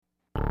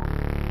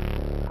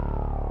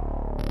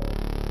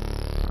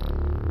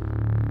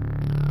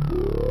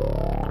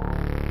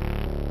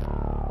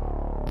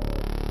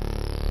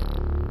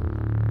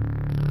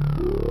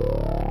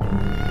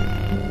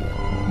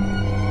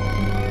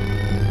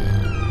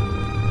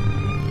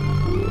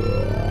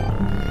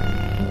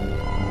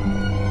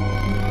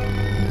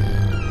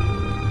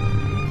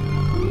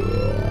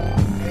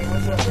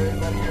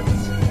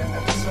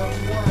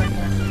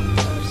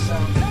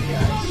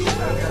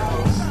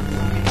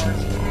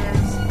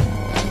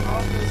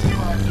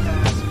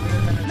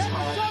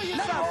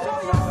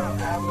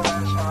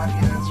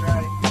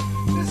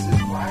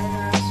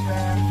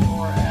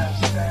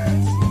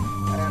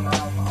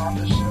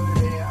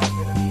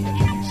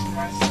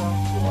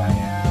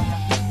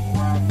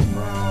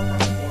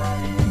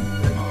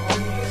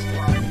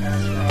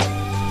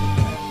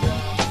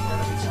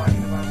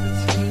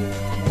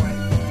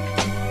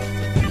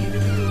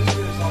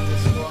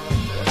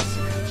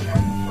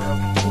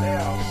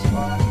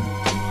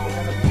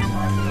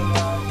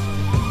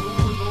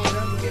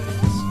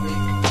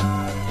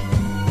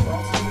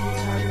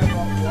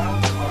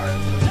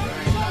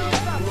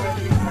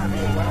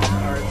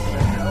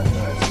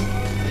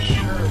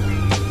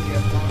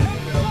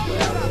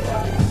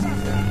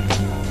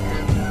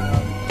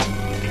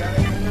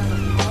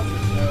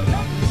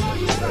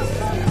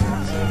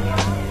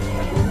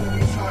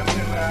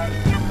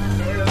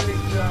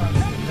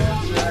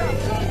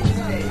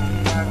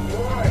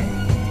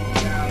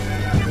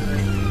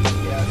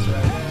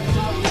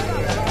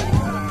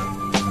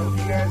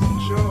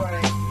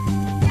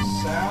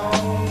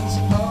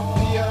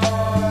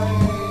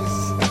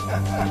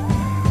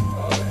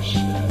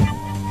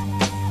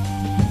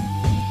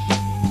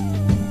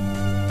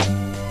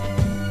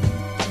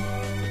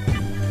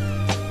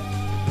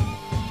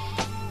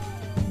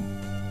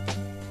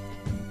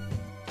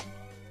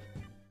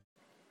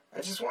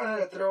just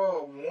wanted to throw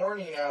a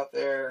warning out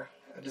there,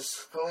 a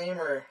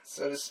disclaimer,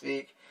 so to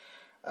speak.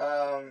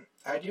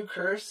 I do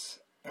curse,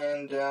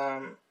 and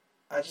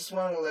I just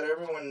wanted to let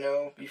everyone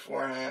know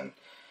beforehand,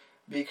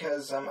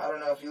 because I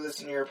don't know if you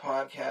listen to your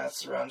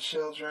podcasts around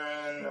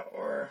children,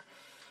 or,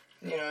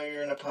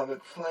 you're in a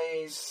public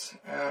place.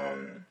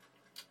 I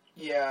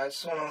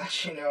just want to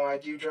let you know I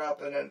do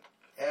drop an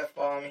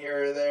F-bomb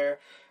here or there,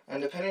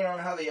 and depending on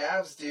how the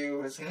Avs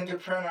do, it's going to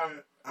depend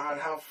on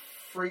how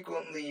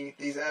frequently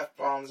these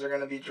F-bombs are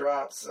going to be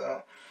dropped.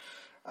 So,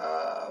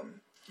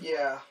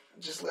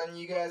 just letting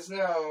you guys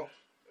know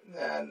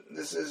that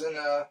this isn't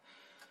a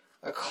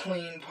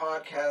clean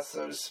podcast,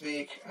 so to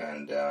speak.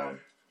 And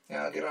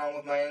I'll get on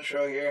with my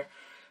intro here.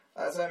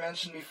 As I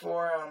mentioned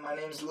before, my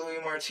name is Louis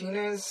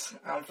Martinez.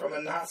 I'm from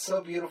a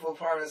not-so-beautiful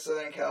part of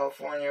Southern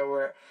California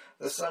where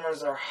the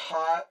summers are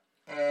hot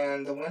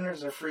and the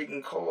winters are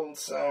freaking cold.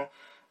 So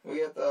we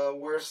get the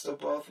worst of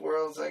both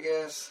worlds, I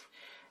guess.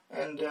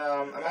 And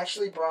I'm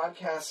actually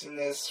broadcasting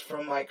this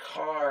from my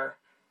car.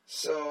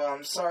 So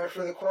I'm sorry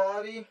for the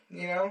quality,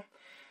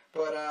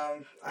 But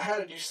I had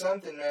to do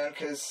something, man,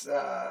 because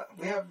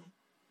we have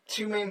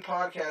two main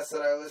podcasts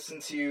that I listen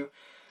to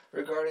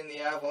regarding the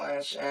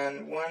Avalanche,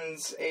 and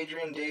one's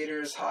Adrian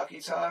Dater's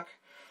Hockey Talk,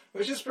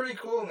 which is pretty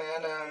cool,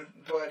 man,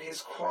 but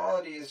his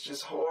quality is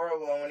just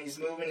horrible, and when he's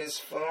moving his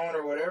phone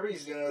or whatever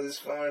he's doing with his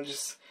phone, it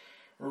just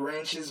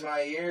wrenches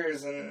my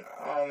ears, and,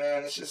 oh,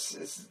 man,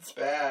 it's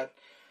bad.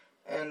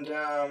 And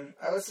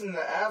I listen to the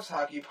Avs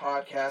Hockey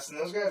Podcast, and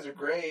those guys are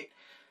great,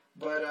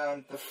 but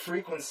the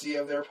frequency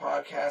of their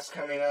podcast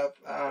coming up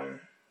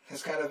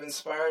has kind of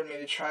inspired me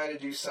to try to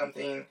do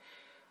something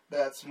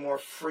that's more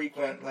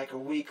frequent, like a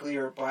weekly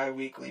or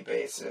bi-weekly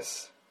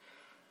basis.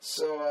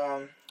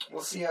 So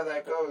we'll see how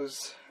that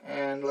goes,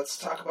 and let's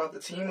talk about the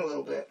team a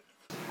little bit.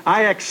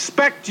 I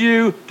expect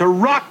you to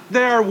rock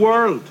their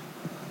world.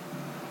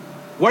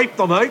 Wipe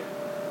them out,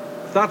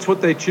 if that's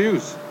what they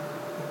choose.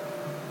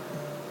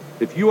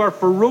 If you are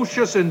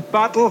ferocious in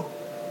battle,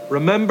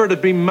 remember to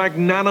be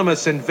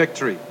magnanimous in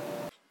victory.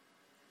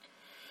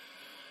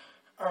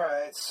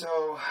 Alright,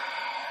 so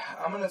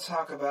I'm going to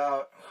talk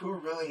about who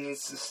really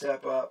needs to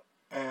step up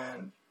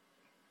and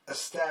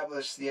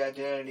establish the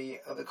identity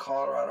of the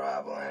Colorado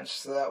Avalanche,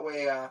 so that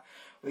way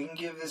we can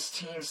give this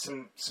team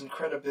some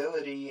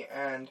credibility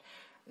and,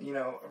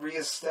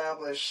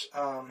 reestablish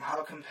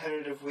how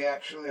competitive we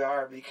actually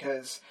are,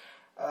 because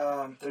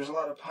there's a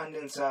lot of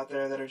pundits out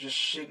there that are just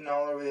shitting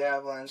all over the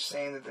Avalanche,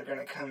 saying that they're going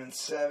to come in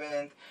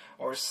 7th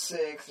or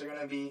 6th, they're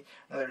going to be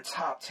another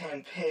top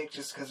 10 pick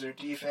just because their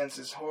defense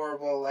is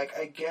horrible. Like,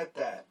 I get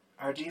that.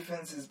 Our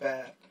defense is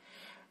bad.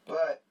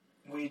 But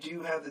we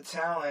do have the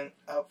talent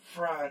up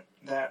front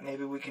that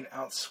maybe we can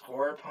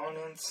outscore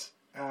opponents.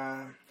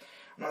 I'm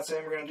not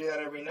saying we're going to do that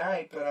every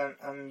night, but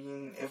I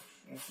mean,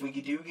 if we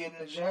do get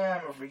in a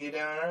jam, if we get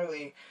down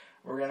early,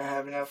 we're going to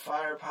have enough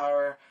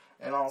firepower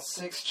in all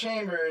 6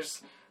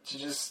 chambers to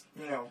just,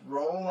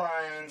 roll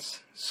lines,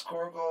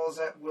 score goals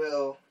at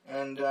will,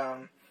 and,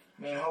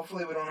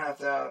 hopefully we don't have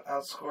to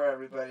outscore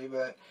everybody,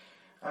 but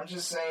I'm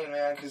just saying,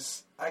 man,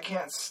 because I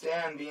can't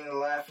stand being the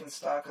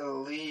laughingstock of the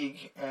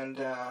league, and,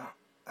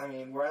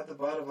 we're at the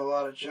butt of a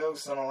lot of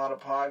jokes on a lot of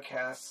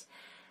podcasts,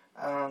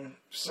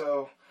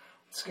 so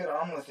let's get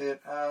on with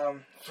it.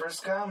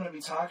 First guy I'm going to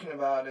be talking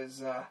about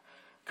is a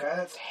guy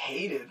that's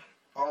hated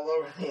all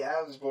over the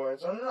Avs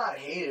boards. I'm not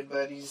hated,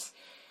 but he's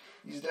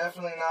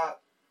definitely not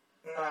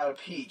a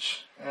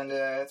peach, and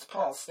it's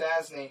Paul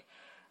Stastny.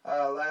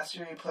 Last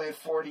year he played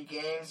 40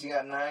 games, he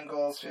got 9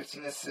 goals,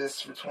 15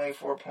 assists for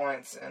 24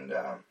 points, and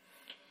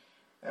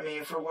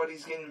for what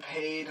he's getting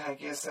paid, I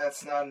guess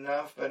that's not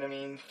enough, but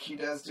he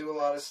does do a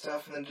lot of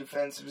stuff in the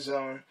defensive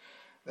zone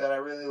that I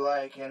really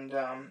like, and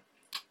I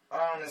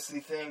honestly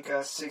think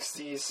a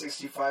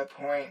 60-65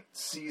 point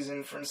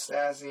season from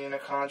Stastny in a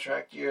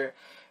contract year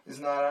is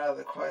not out of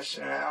the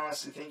question, and I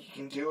honestly think he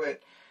can do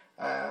it.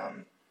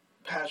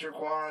 Patrick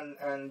Waugh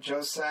and Joe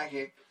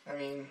Sakic,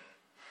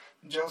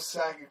 Joe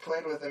Sakic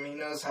played with him. He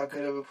knows how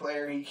good of a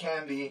player he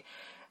can be.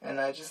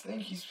 And I just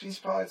think he's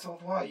probably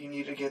told, well, you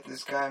need to get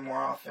this guy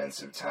more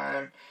offensive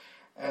time.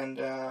 And,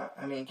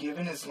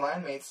 given his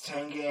line mates,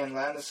 Tanguay and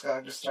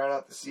Landeskog, to start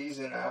out the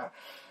season,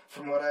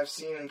 from what I've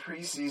seen in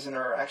preseason,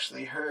 or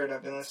actually heard,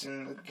 I've been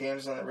listening to the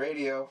games on the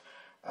radio,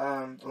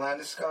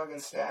 Landeskog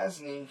and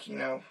Stastny,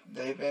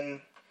 they've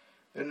been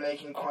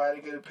making quite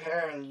a good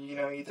pair, and,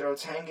 you throw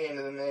Tanguay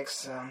into the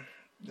mix,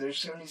 they're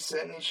just going to be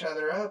setting each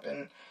other up,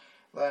 and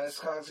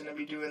Landeskog's going to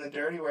be doing the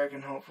dirty work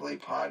and hopefully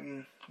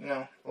potting,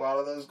 a lot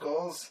of those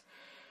goals.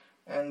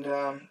 And,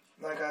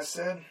 like I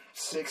said,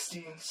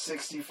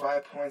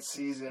 60-65 point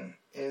season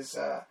is,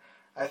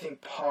 I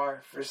think,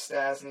 par for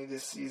Stastny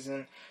this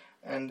season.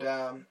 And,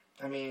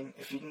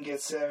 if he can get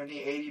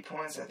 70-80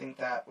 points, I think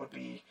that would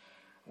be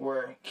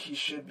where he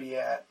should be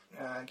at,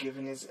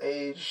 given his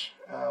age,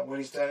 what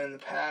he's done in the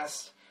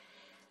past,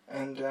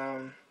 and,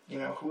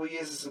 who he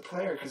is as a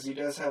player, because he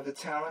does have the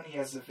talent, he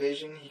has the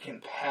vision, he can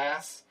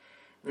pass,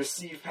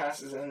 receive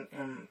passes,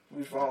 and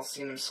we've all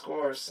seen him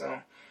score,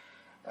 so,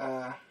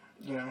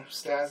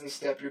 Stasny,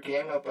 step your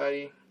game up,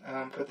 buddy.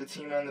 Put the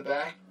team on the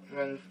back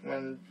when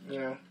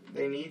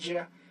they need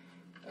you.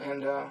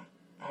 And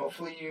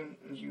hopefully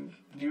you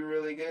do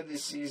really good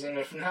this season.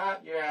 If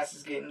not, your ass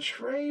is getting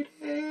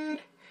traded.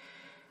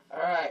 All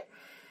right.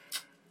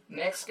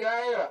 Next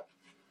guy up.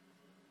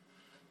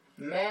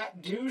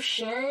 Matt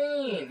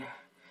Duchene.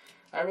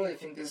 I really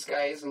think this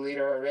guy is a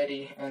leader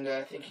already, and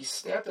I think he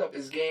stepped up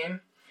his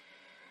game.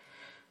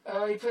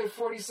 He played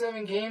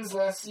 47 games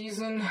last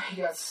season.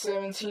 He got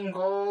 17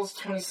 goals,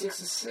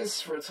 26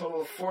 assists for a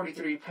total of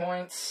 43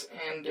 points,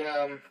 and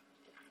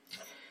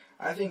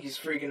I think he's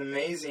freaking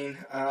amazing.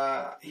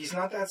 He's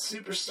not that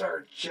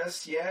superstar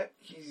just yet.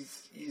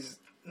 He's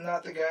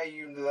not the guy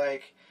you'd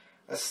like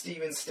a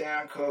Steven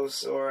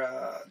Stamkos or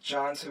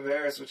John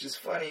Tavares, which is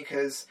funny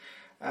because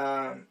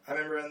I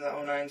remember in the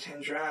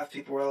 09-10 draft,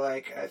 people were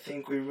like, I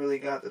think we really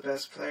got the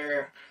best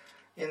player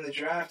in the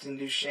draft in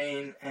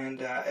Duchene,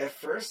 and at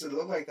first it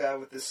looked like that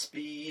with the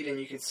speed, and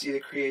you could see the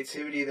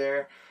creativity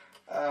there,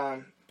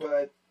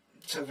 but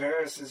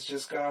Tavares has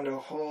just gone to a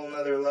whole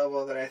nother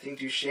level that I think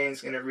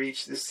Duchene's going to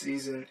reach this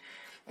season,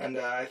 and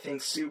I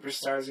think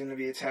superstar is going to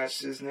be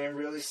attached to his name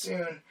really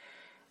soon,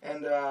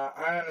 and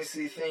I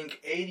honestly think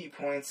 80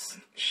 points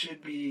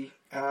should be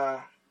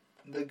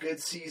the good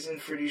season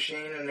for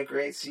Duchene, and a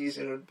great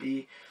season would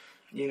be,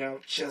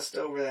 just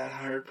over that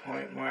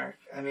 100-point mark.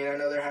 I mean, I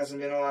know there hasn't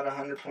been a lot of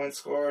 100-point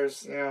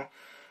scorers,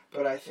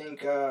 but I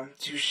think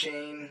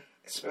Duchene,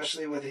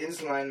 especially with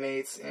his line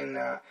mates in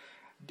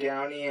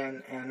Downey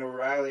and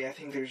O'Reilly, I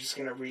think they're just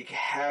going to wreak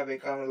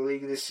havoc on the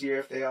league this year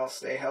if they all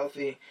stay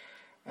healthy.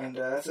 And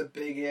that's a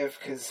big if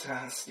because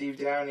Steve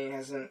Downey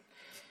hasn't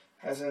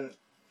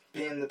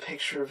been the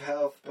picture of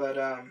health. But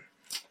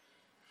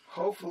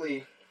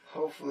hopefully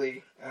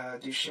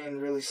Duchene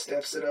really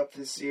steps it up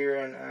this year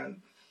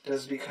and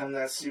does become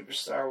that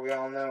superstar we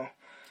all know.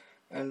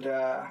 And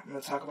I'm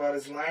going to talk about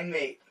his line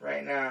mate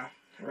right now,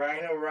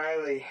 Ryan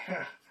O'Reilly.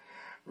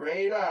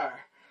 Radar.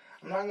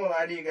 I'm not going to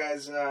lie to you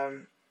guys.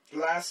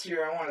 Last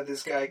year I wanted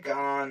this guy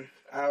gone.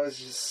 I was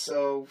just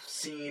so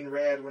seeing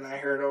red when I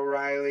heard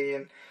O'Reilly,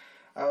 and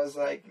I was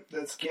like,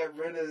 let's get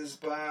rid of this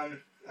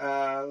bum.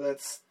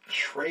 Let's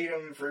trade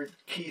him for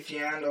Keith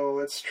Yandel.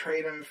 Let's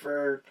trade him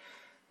for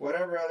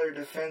whatever other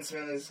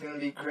defenseman is going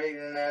to be great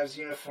in an Avs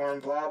uniform,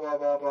 blah, blah,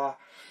 blah, blah.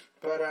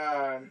 But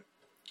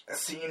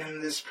seeing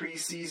him this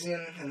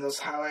preseason and those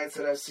highlights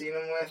that I've seen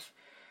him with,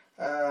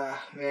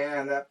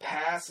 man, that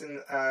pass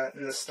in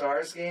the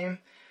Stars game,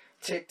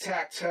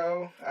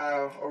 tic-tac-toe,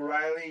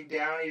 O'Reilly,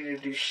 Downey to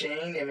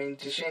Duchene. I mean,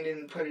 Duchene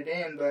didn't put it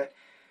in, but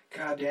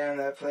goddamn,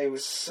 that play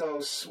was so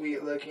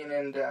sweet looking,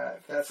 and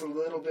if that's a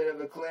little bit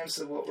of a glimpse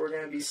of what we're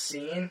going to be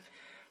seeing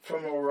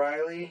from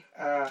O'Reilly,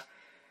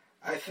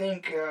 I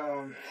think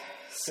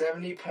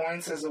 70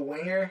 points as a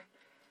winger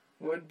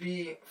would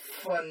be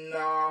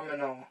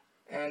phenomenal.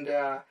 And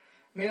I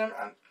mean,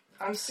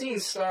 I'm seeing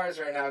stars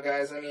right now,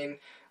 guys. I mean,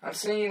 I'm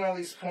seeing all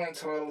these point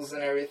totals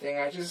and everything.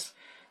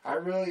 I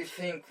really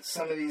think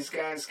some of these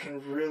guys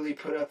can really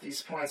put up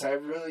these points. I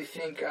really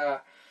think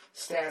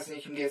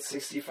Stastny can get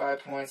 65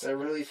 points. I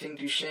really think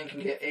Duchene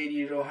can get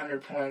 80 to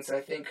 100 points.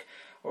 I think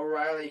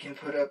O'Reilly can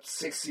put up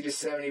 60 to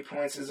 70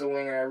 points as a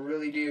winger. I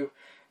really do.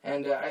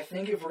 And I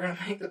think if we're going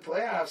to make the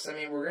playoffs, I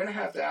mean, we're going to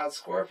have to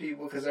outscore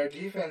people because our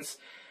defense,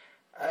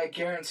 I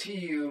guarantee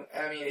you,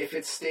 I mean, if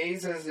it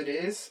stays as it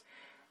is,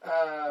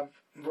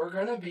 we're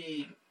going to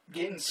be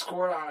getting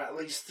scored on at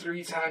least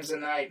 3 times a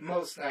night,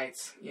 most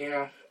nights,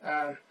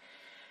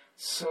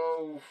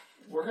 so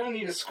we're going to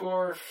need to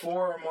score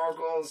 4 or more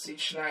goals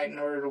each night in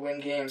order to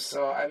win games.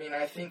 So, I mean,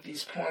 I think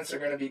these points are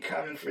going to be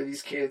coming for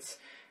these kids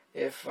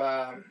if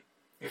we're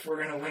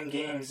going to win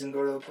games and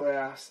go to the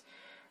playoffs.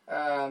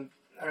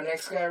 Our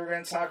next guy we're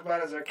going to talk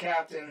about is our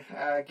captain,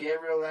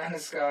 Gabriel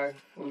Landeskog.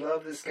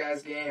 Love this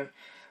guy's game.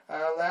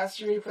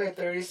 Last year he played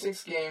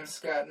 36 games,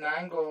 got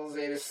 9 goals,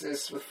 8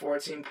 assists with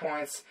 14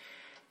 points.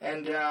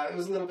 And it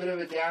was a little bit of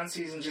a down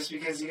season just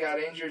because he got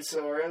injured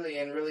so early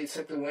and really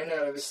took the wind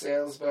out of his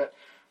sails. But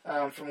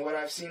from what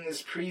I've seen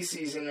this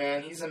preseason,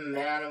 man, he's a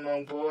man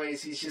among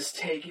boys. He's just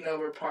taking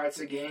over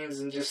parts of games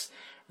and just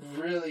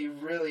really,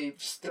 really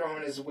just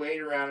throwing his weight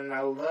around, and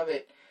I love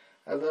it.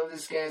 I love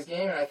this guy's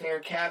game, and I think our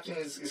captain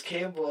is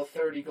capable of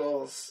 30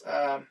 goals.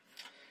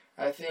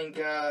 I think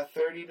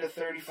 30 to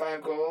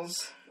 35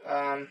 goals.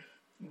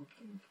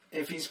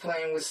 If he's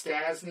playing with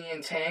Stastny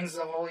and Tangs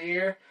the whole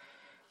year,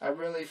 I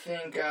really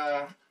think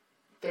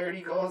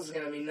 30 goals is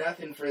going to be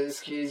nothing for this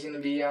kid. He's going to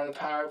be on the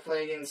power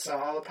play, getting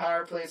all the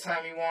power play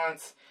time he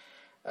wants.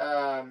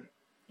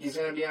 He's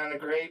going to be on a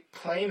great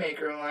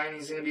playmaker line.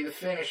 He's going to be the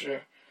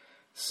finisher.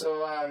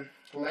 So,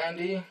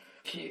 Landy,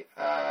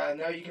 I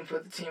know you can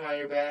put the team on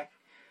your back.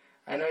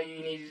 I know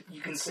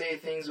you can say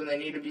things when they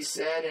need to be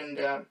said, and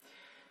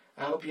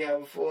I hope you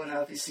have a full and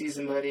healthy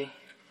season, buddy.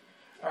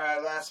 All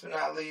right, last but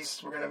not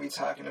least, we're going to be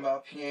talking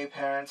about P.A.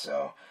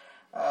 Parento.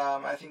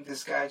 I think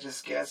this guy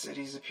just gets it.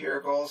 He's a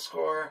pure goal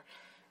scorer,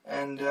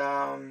 and,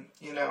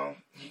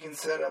 he can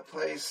set up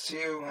plays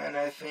too, and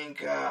I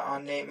think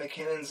on Nate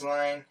McKinnon's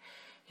line,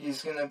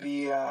 he's going to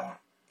be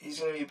he's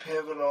going to be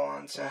pivotal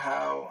into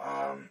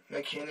how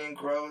McKinnon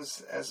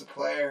grows as a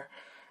player.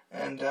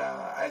 And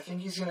I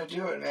think he's going to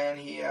do it, man.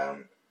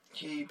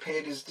 He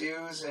paid his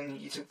dues, and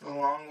he took the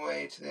long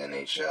way to the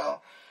NHL.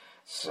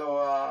 So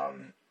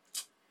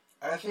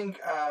I think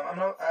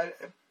I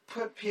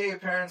put P.A.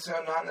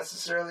 Parenteau not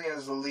necessarily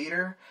as a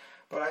leader,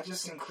 but I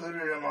just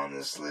included him on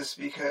this list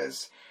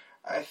because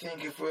I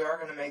think if we are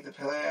going to make the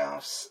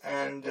playoffs,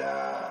 and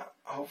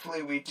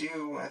hopefully we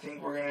do, I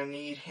think we're going to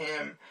need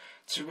him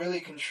to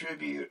really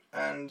contribute.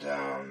 And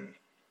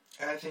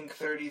I think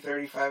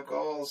 35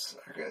 goals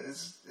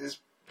is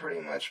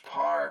pretty much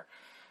par.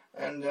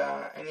 And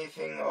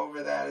anything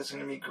over that is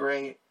going to be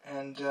great.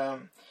 And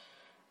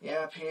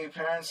yeah, P.A.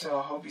 Parenteau,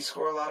 I hope you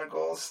score a lot of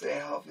goals, stay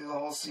healthy the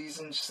whole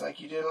season, just like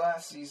you did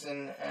last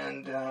season.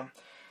 And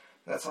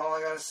that's all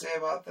I got to say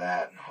about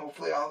that.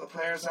 Hopefully all the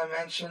players I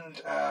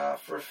mentioned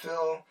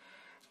fulfill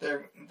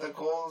the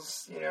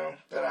goals,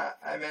 that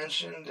I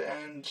mentioned.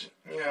 And,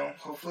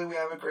 hopefully we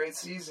have a great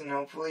season.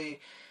 Hopefully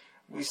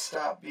we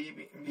stop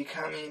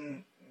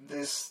becoming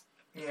this,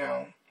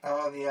 the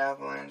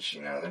Avalanche,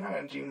 they're not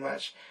going to do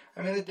much.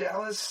 I mean, the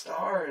Dallas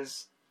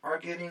Stars are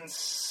getting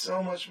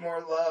so much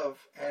more love,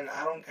 and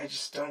I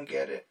just don't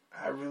get it.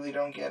 I really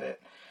don't get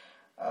it.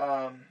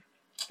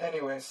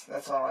 Anyways,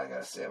 that's all I got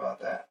to say about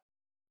that.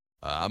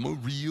 I'm a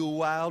real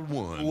wild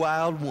one.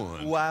 Wild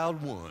one.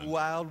 Wild one.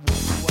 Wild one.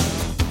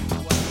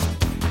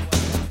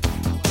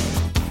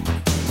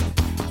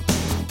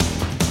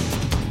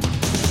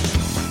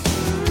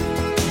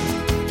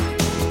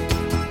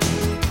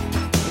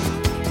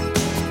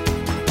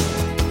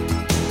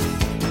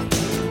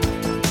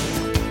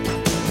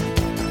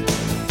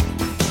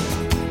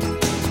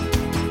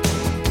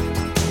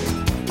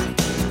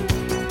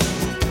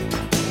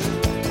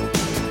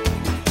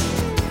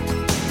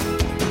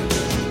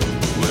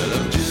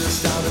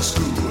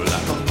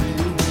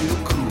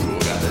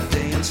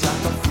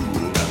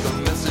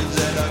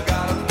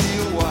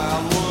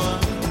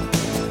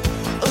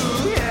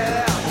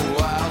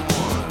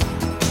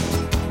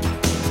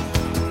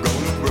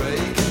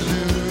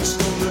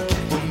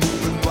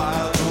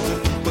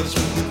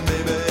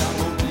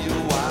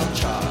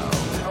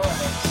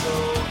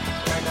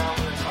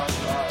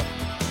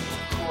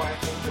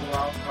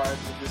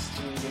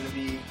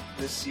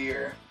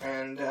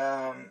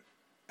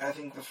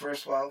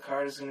 First wild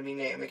card is going to be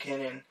Nate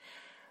McKinnon.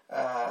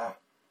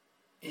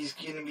 He's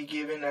going to be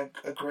given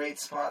a great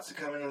spot to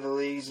come into the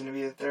league. He's going to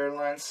be the third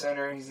line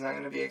center. He's not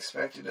going to be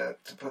expected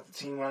to put the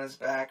team on his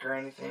back or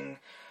anything.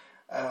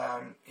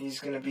 He's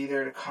going to be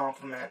there to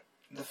complement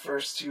the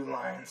first two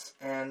lines.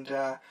 And,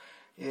 they're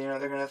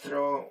going to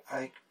throw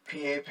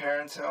P.A.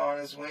 Parenteau on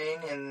his wing,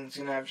 and he's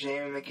going to have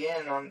Jamie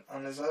McGinn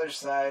on his other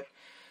side.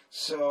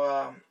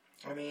 So,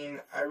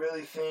 I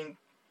really think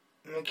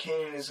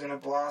McKinnon is going to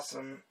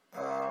blossom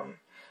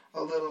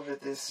a little bit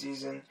this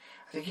season.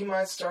 I think he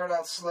might start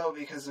out slow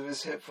because of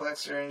his hip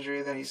flexor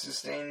injury that he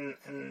sustained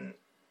in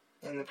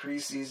the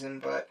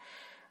preseason, but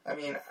I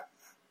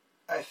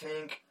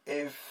think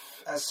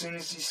if as soon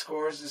as he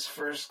scores his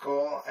first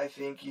goal, I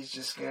think he's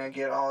just gonna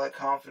get all that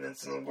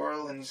confidence in the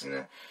world, and he's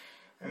gonna.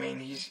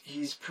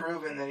 He's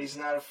proven that he's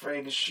not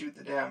afraid to shoot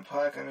the damn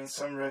puck.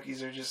 Some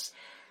rookies are just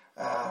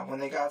when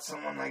they got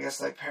someone I guess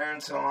like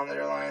Parenteau on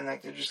their line,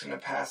 they're just gonna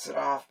pass it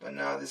off. But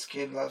no, this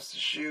kid loves to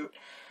shoot.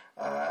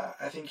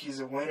 I think he's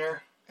a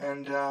winner,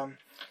 and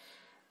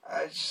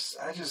I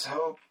just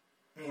hope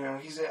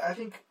I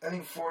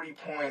think 40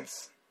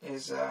 points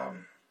is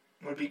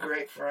would be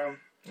great for him.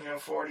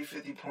 40,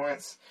 50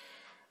 points.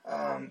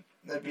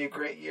 That'd be a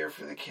great year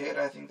for the kid.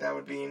 I think that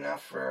would be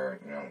enough for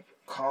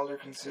Calder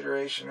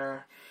consideration,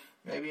 or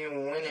maybe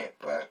even win it.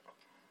 But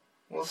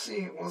we'll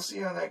see. We'll see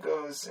how that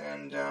goes.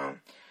 And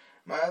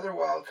my other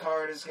wild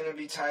card is going to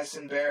be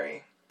Tyson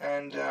Barrie,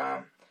 and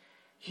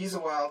he's a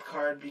wild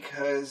card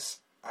because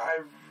I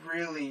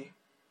really,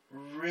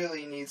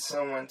 really need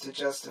someone to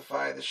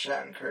justify the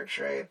Shattenkirk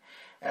trade.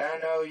 And I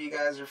know you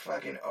guys are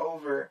fucking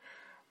over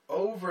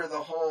the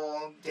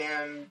whole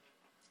damn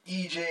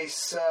EJ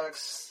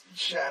sucks,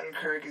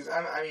 Shattenkirk is...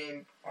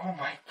 oh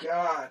my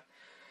god.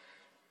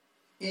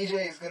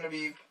 EJ is going to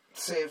be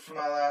saved for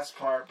my last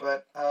part,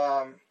 but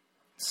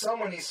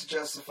someone needs to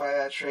justify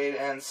that trade,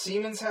 and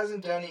Siemens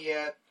hasn't done it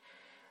yet,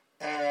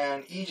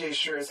 and EJ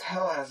sure as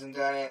hell hasn't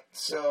done it,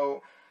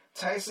 so...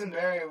 Tyson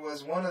Barrie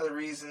was one of the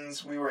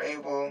reasons we were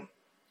able,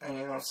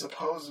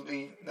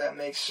 supposedly that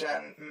made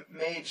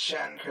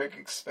Shattenkirk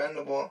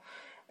expendable.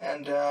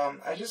 And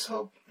I just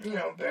hope,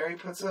 Barrie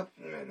puts up,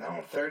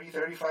 30,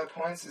 35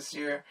 points this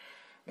year,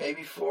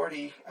 maybe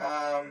 40.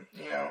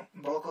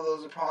 Bulk of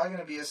those are probably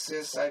going to be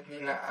assists. I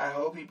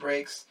hope he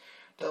breaks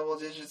double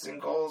digits in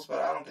goals, but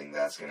I don't think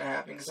that's going to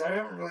happen because I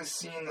haven't really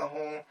seen the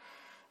whole,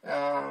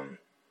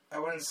 I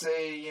wouldn't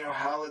say,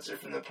 Howitzer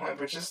from the point,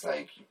 but just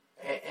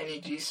any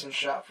decent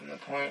shot from the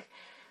point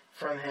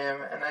from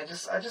him. And I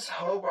just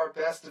hope our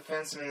best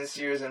defenseman this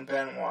year is in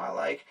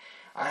Benoit.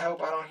 I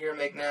hope I don't hear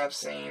McNabb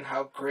saying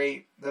how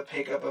great the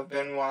pickup of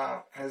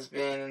Benoit has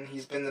been, and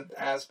he's been the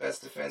best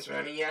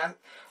defenseman.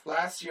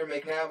 Last year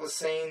McNabb was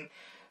saying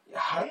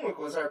Hunwick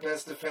was our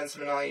best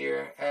defenseman all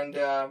year, and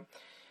I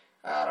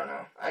don't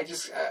know.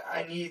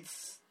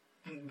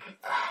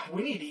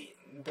 We need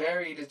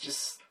Barry to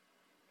just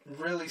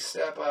really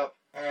step up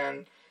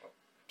and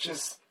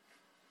just,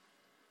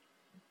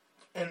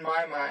 in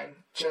my mind,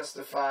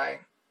 justify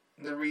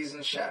the reason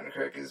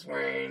Shattenkirk is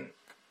wearing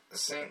a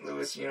St.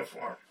 Louis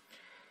uniform.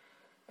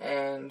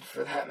 And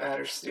for that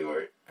matter,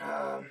 Stewart.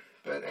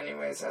 But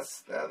anyways,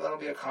 that'll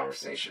be a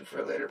conversation for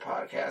a later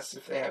podcast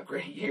if they have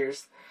great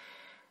years.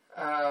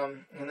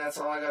 And that's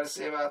all I got to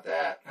say about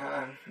that.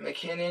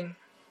 McKinnon,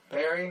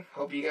 Barry,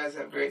 hope you guys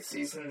have great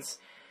seasons.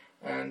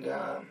 And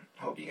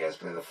hope you guys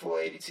play the full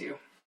 82.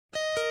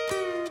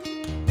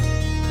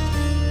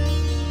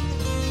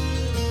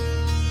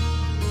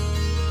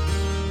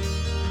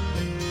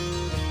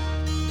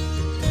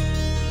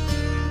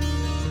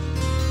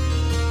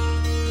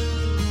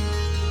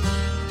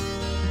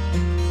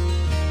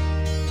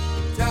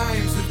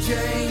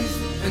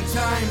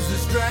 Times are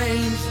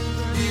strange,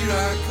 here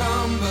I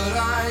come, but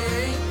I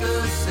ain't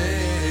the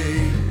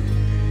same.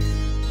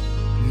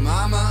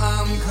 Mama,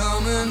 I'm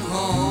coming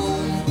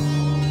home.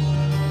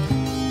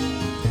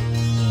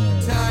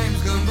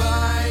 Time's gone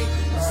by,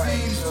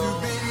 seems to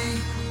be,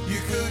 you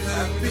could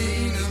have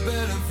been a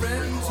better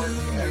friend to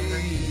me.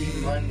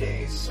 Every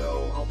Monday,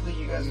 so hopefully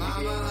you guys will be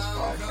getting this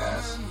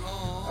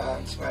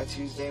podcast by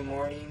Tuesday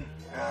morning.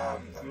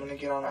 I'm going to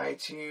get on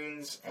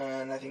iTunes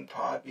and I think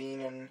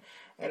Podbean and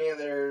any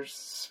other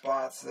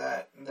spots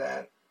that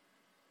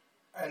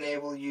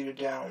enable you to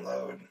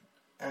download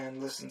and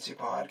listen to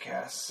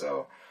podcasts.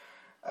 So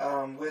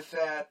with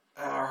that,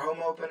 our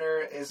home opener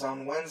is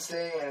on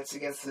Wednesday, and it's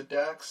against the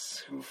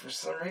Ducks, who for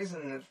some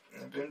reason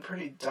have been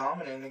pretty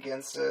dominant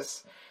against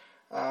us.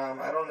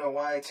 I don't know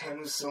why.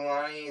 Teemu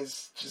Selanne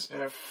has just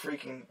been a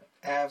freaking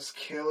Avs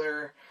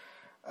killer.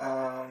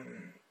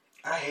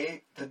 I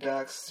hate the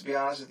Ducks, to be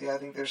honest with you. I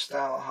think their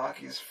style of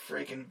hockey is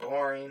freaking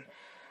boring.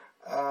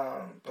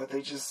 But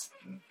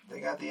they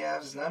got the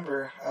Avs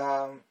number,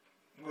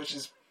 which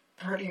is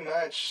pretty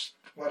much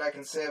what I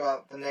can say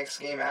about the next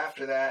game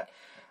after that.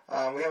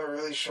 We have a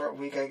really short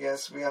week, I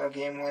guess. We got a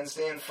game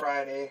Wednesday and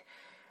Friday,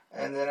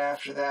 and then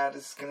after that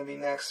it's going to be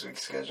next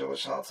week's schedule,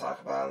 which I'll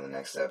talk about in the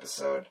next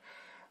episode.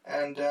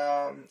 And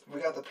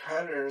we got the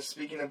Predators.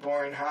 Speaking of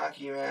boring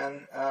hockey,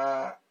 man,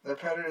 the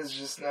Predators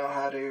just know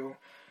how to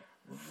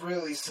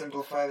really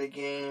simplify the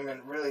game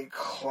and really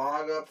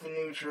clog up the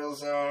neutral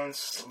zone,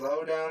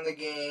 slow down the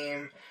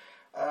game.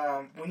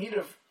 We need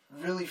to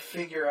really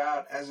figure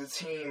out as a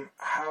team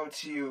how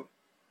to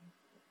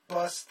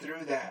bust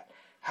through that,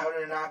 how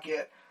to not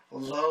get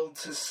lulled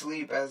to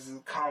sleep, as the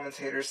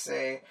commentators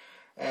say.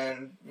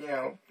 And,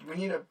 we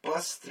need to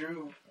bust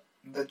through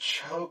the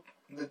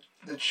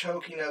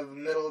choking of the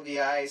middle of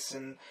the ice.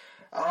 And,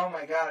 oh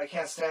my God, I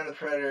can't stand the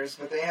Predators,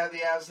 but they have the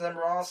Avs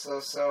number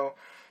also, so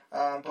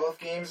both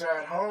games are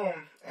at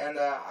home, and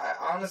I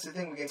honestly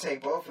think we can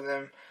take both of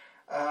them.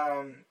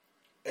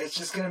 It's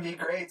just going to be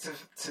great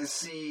to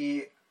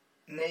see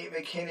Nate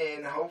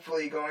McKinnon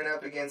hopefully going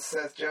up against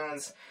Seth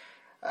Jones.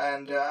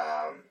 And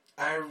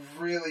I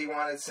really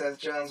wanted Seth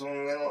Jones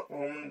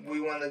when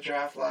we won the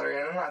draft lottery.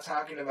 And I'm not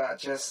talking about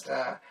just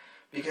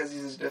because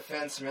he's a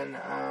defenseman.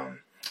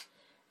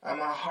 I'm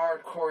a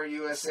hardcore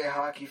USA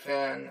hockey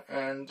fan,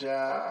 and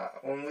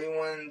when we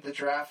won the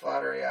draft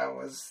lottery, I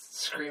was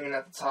screaming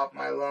at the top of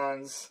my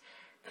lungs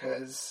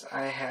because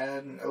I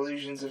had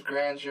illusions of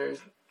grandeur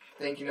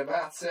thinking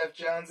about Seth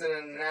Jones in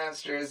an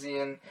Avs jersey,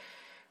 and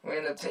we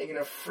ended up taking a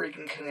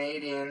freaking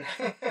Canadian.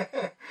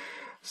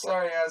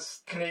 Sorry,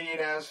 Canadian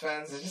Avs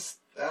fans. It's just,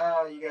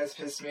 you guys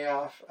pissed me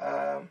off.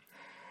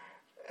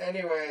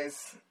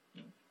 Anyways,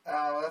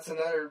 that's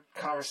another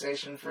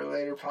conversation for a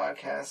later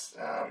podcast.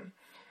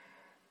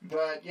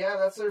 But yeah,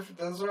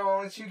 those are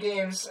only 2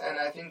 games, and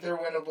I think they're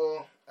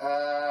winnable.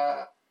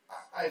 I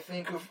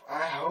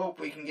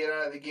hope we can get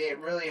out of the gate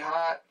really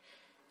hot,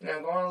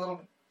 go on a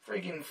little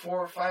freaking 4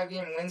 or 5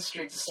 game win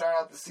streak to start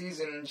out the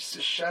season, and just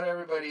to shut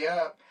everybody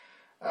up.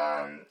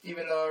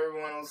 Even though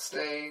everyone will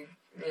stay,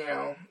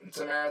 it's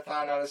a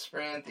marathon, not a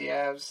sprint. The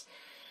Avs,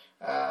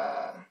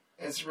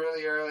 it's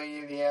really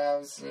early. The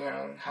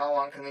Avs, how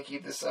long can they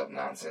keep this up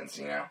nonsense?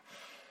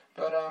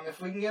 But if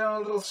we can get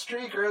on a little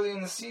streak early in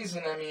the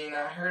season,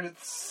 I heard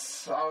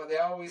they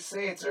always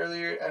say it's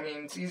earlier.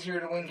 It's easier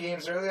to win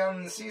games early on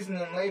in the season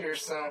than later.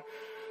 So,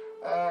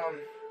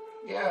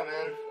 yeah,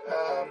 man.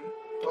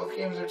 Both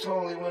games are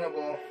totally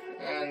winnable,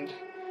 and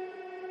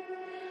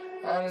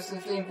I honestly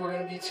think we're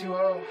going to be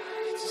 2-0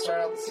 to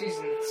start out the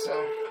season.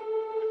 So,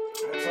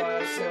 that's all I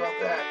have to say about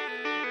that.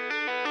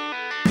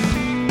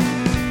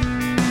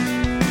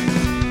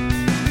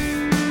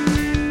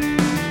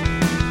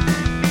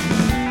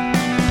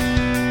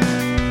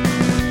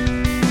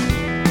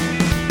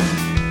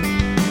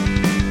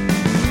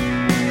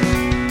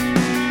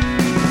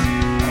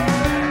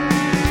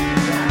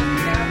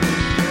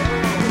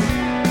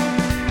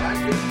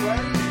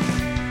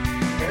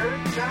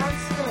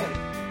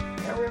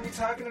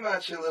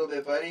 About you a little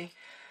bit, buddy.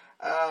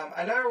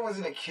 I know everyone's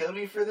going to kill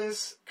me for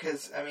this,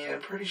 because,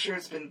 I'm pretty sure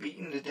it's been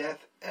beaten to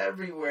death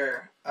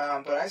everywhere.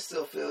 But I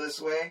still feel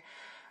this way.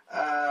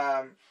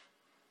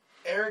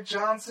 Eric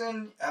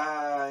Johnson,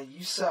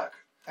 you suck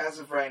as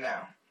of right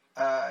now.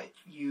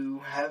 You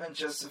haven't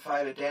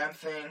justified a damn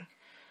thing.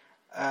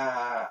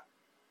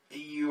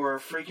 You are a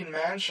freaking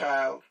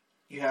man-child.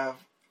 You have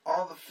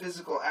all the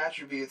physical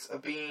attributes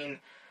of being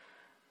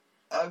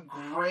a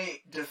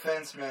great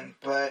defenseman,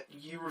 but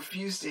you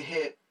refuse to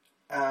hit,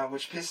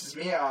 which pisses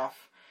me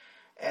off.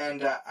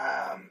 And,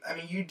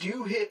 you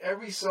do hit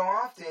every so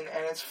often,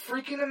 and it's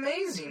freaking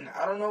amazing.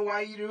 I don't know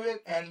why you do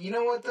it. And you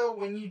know what, though?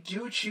 When you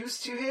do choose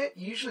to hit,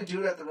 you usually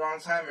do it at the wrong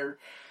time,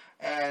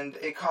 and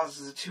it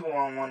causes a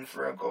 2-on-1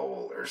 for a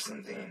goal or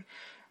something.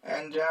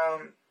 And,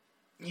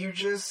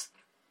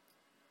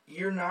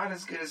 you're not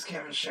as good as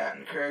Kevin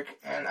Shattenkirk,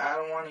 and I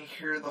don't want to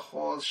hear the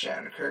whole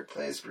Shattenkirk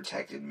plays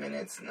protected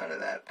minutes, none of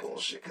that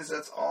bullshit, because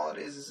that's all it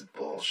is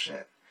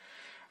bullshit.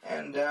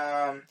 And,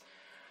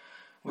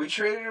 we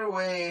traded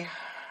away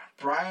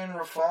Brian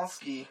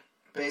Rafalski,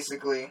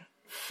 basically,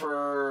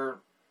 for,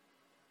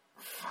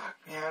 fuck,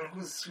 man,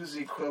 who's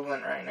the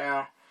equivalent right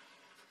now?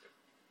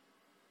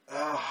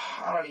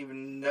 I don't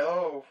even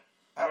know.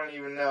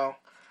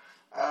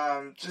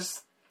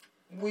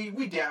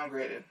 We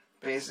downgraded,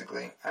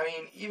 basically. I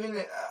mean, even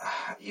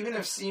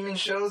if Seaman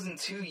shows in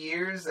 2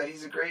 years that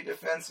he's a great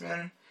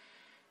defenseman,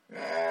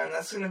 man,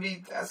 that's gonna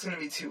be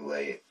too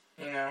late,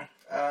 you know.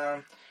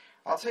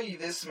 I'll tell you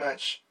this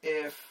much: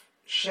 if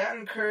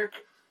Shattenkirk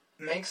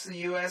makes the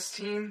U.S.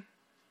 team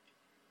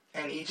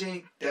and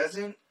EJ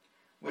doesn't,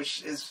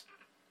 which is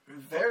a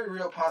very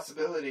real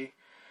possibility,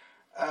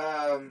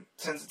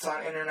 since it's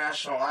on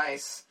international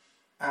ice,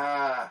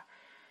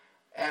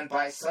 and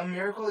by some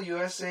miracle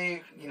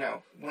USA,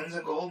 wins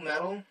a gold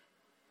medal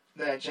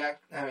that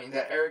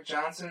Eric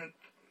Johnson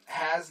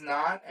has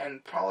not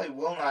and probably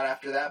will not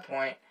after that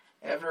point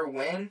ever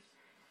win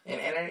in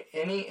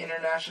any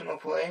international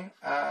play.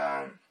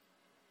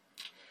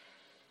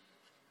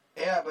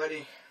 Yeah,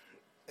 buddy,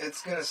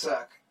 it's gonna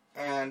suck,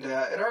 and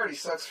it already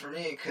sucks for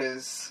me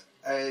because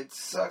it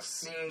sucks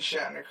seeing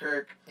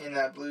Shattenkirk in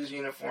that Blues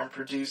uniform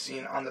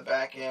producing on the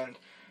back end,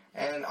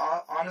 and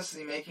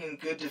honestly making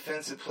good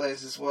defensive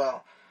plays as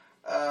well.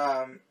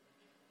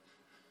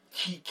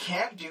 He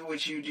can't do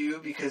what you do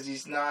because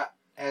he's not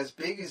as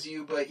big as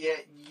you, but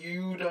yet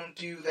you don't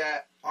do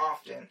that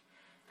often.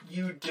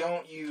 You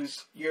don't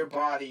use your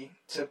body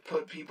to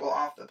put people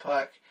off the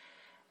puck.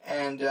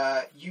 And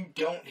you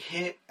don't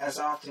hit as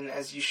often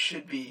as you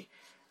should be.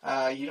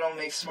 You don't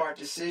make smart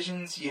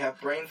decisions. You have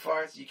brain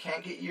farts. You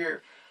can't get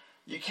your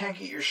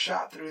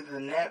shot through the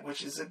net,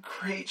 which is a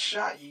great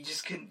shot. You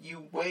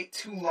wait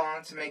too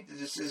long to make the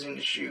decision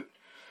to shoot.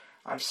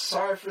 I'm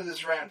sorry for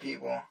this rant,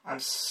 people. I'm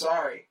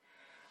sorry.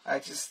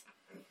 Let's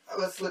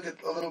look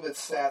at a little bit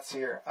stats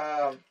here.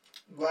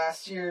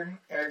 Last year,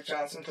 Eric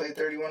Johnson played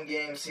 31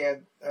 games. He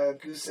had a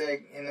goose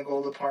egg in the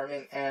goal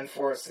department and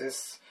 4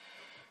 assists,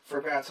 for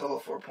a grand total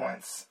of 4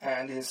 points.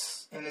 And in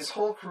his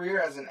whole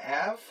career as an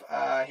Av,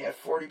 he had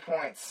 40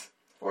 points.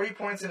 40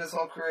 points in his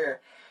whole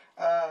career.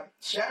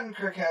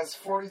 Shattenkirk has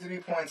 43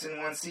 points in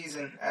one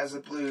season as a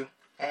Blue,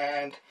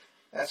 and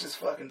that's just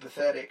fucking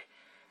pathetic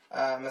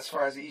as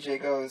far as EJ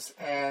goes.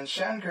 And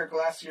Shattenkirk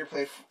last year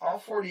played all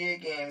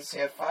 48 games. He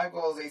had 5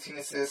 goals, 18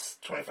 assists,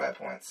 25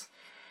 points.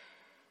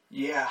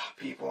 Yeah,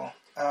 people.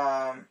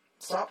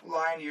 Stop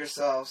lying to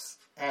yourselves.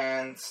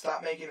 And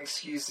stop making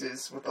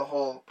excuses with the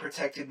whole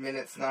protected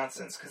minutes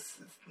nonsense, because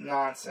it's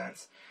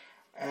nonsense.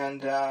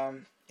 And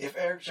if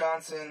Eric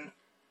Johnson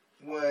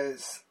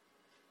was,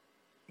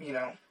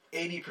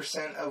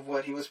 80% of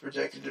what he was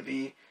projected to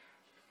be,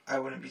 I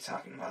wouldn't be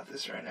talking about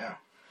this right now.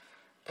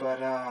 But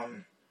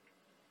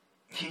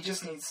he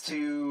just needs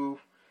to,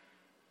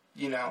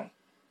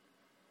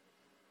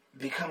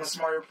 become a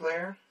smarter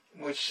player,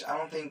 which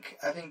I think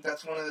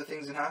that's one of the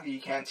things in hockey.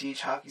 You can't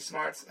teach hockey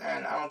smarts,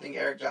 and I don't think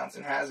Eric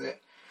Johnson has it.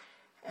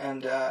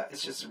 And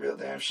it's just a real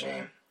damn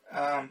shame.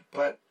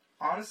 But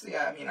honestly,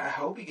 I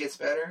hope he gets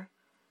better,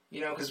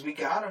 because we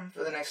got him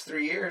for the next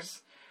 3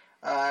 years.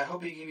 I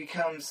hope he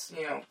becomes,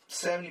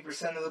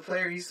 70% of the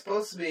player he's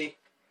supposed to be.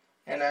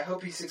 And I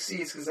hope he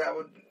succeeds, because that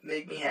would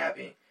make me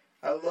happy.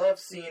 I love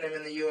seeing him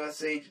in the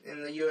USA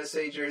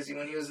jersey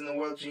when he was in the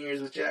World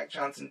Juniors with Jack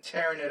Johnson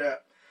tearing it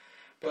up.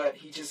 But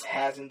he just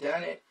hasn't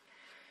done it.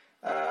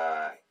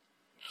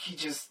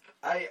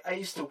 I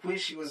used to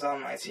wish he was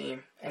on my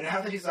team, and now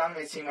that he's on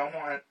my team, I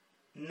want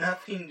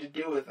nothing to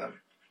do with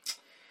him.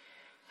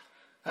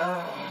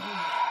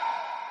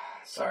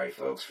 Sorry,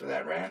 folks, for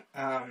that rant.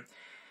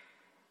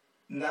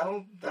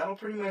 That'll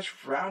pretty much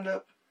round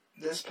up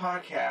this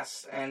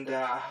podcast, and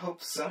I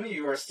hope some of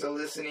you are still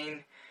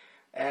listening,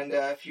 and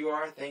if you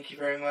are, thank you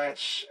very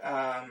much.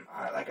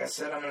 Like I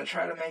said, I'm going to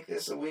try to make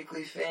this a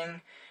weekly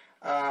thing.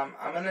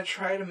 I'm going to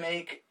try to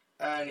make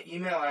an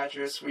email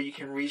address where you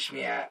can reach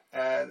me at.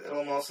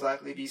 It'll most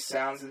likely be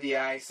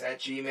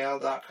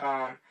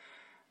soundsoftheice@gmail.com.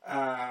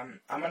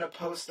 I'm going to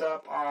post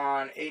up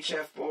on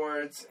HF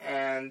boards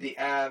and the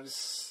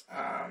Avs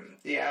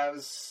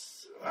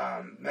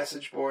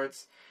message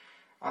boards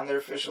on their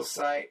official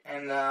site.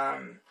 And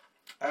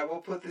I will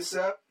put this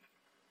up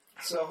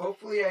So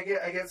hopefully I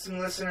get some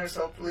listeners.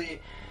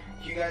 Hopefully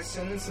you guys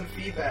send in some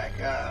feedback.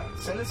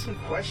 Send in some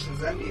questions.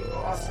 That'd be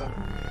awesome.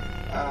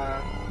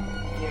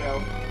 You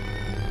know,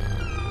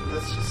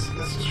 let's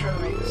just try to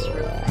make this a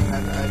real thing.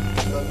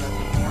 I'd love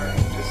nothing more.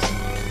 And just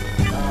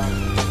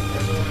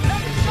everyone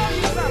take care.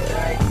 Good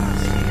night.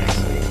 See you next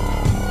week.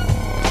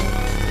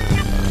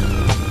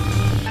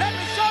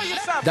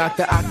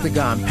 Dr.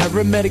 Octagon,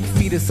 paramedic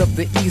fetus of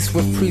the east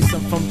with priest. I'm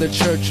from the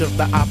church of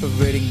the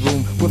operating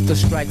room with the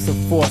strikes of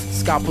force,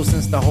 scalpel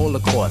since the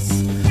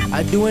Holocaust.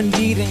 I do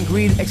indeed and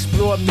greed,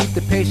 explore, meet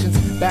the patients,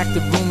 back to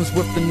rooms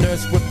with the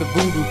nurse with the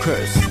voodoo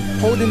curse.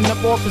 Holding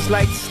up office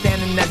lights,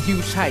 standing at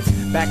huge heights,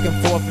 back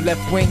and forth,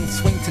 left wing,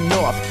 swing to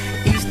north,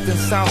 east and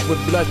south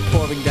with blood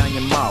pouring down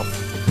your mouth.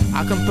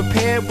 I come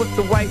prepared with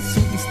the white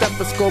suit and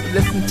stethoscope,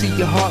 listen to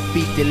your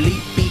heartbeat,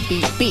 delete, beep,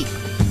 beep, beep.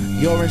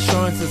 Your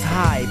insurance is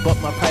high, but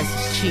my price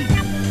is cheap. Look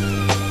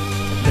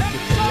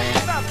at the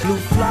land. Blue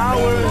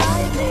flowers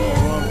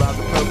growing by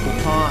the purple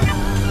pond.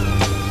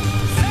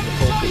 See the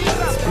polka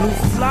dots. Blue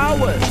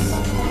flowers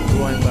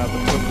growing by the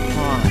purple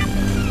pond.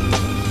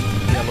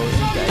 Yellow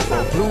indigo.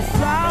 Blue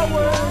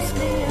flowers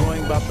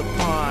growing by the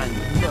pond.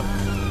 Look,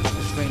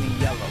 it's raining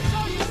yellow.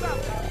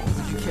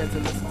 Would you care to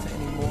listen to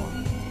any more?